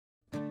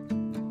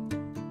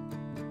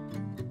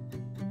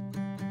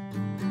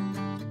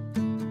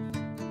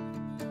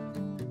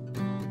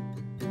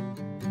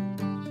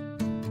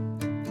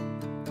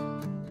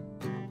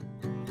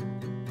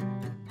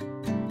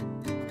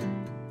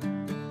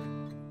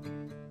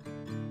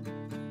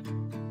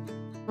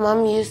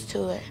I'm used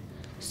to it.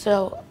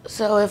 So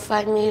if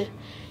I need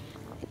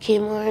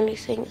chemo or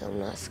anything, I'm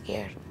not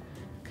scared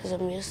because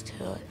I'm used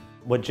to it.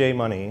 What J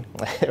Money,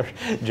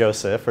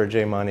 Joseph, or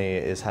J Money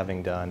is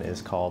having done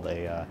is called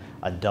a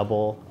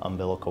double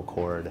umbilical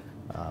cord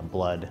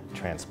blood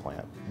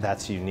transplant.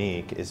 That's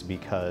unique is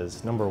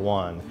because, number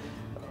one,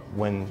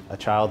 when a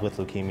child with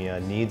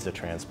leukemia needs a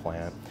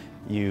transplant,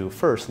 you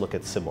first look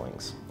at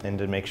siblings and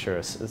to make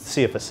sure,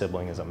 see if a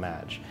sibling is a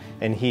match.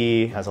 And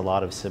he has a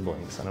lot of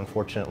siblings, and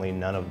unfortunately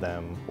none of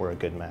them were a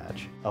good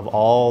match. Of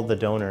all the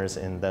donors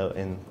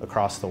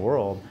across the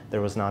world,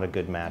 there was not a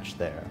good match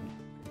there.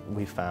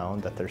 We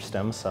found that there's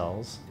stem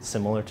cells,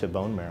 similar to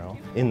bone marrow,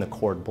 in the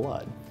cord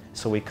blood.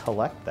 So we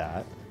collect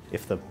that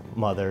if the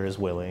mother is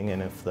willing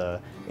and if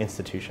the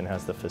institution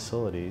has the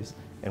facilities,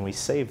 and we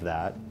save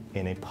that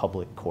in a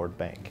public cord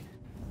bank.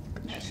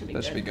 That should be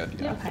good.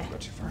 Yeah, Okay. Don't go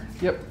too far.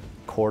 Yep.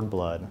 Cord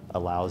blood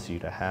allows you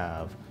to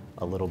have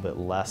a little bit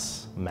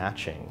less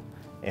matching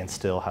and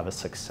still have a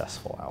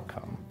successful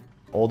outcome.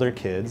 Older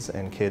kids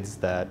and kids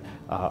that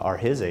are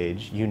his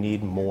age, you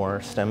need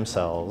more stem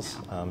cells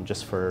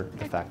just for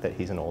the fact that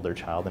he's an older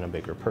child and a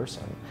bigger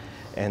person.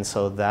 And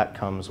so that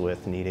comes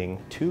with needing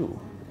two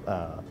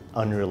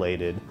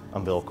unrelated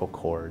umbilical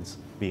cords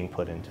being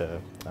put into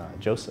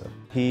Joseph.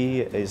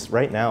 He is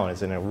right now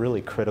is in a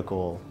really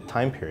critical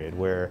time period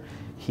where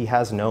he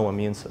has no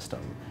immune system.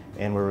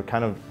 And we're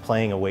kind of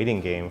playing a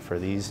waiting game for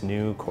these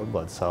new cord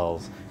blood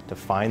cells to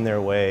find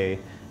their way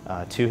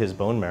to his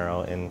bone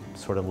marrow and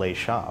sort of lay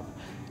shop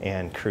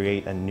and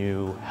create a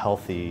new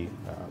healthy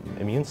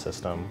immune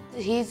system.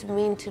 He's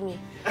mean to me.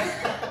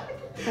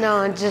 No,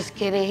 I'm just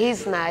kidding.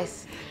 He's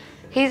nice.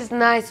 He's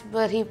nice,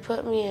 but he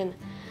put me in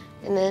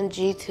an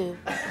NG tube,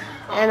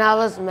 and I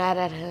was mad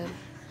at him.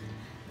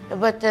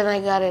 But then I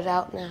got it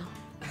out now,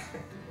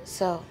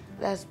 so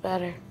that's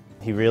better.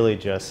 He really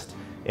just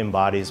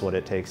embodies what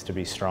it takes to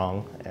be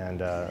strong,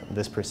 and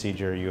this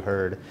procedure you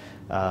heard,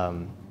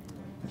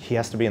 he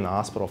has to be in the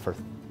hospital for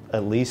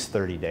at least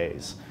 30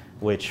 days,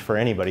 which for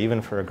anybody, even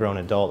for a grown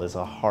adult, is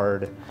a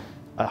hard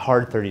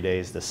 30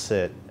 days to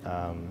sit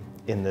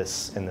in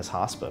this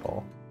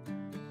hospital.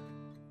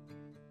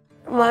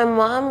 My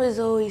mom is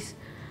always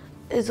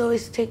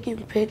taking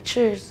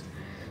pictures,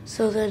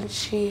 so then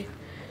she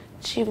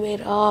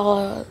made all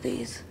of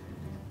these.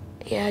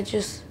 Yeah,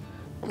 just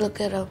look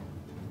at them.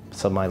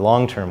 So my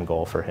long-term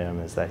goal for him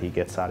is that he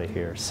gets out of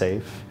here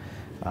safe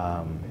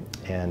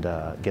and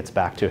gets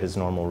back to his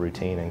normal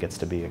routine and gets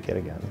to be a kid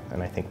again.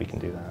 And I think we can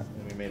do that.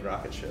 And we made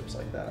rocket ships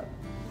like that.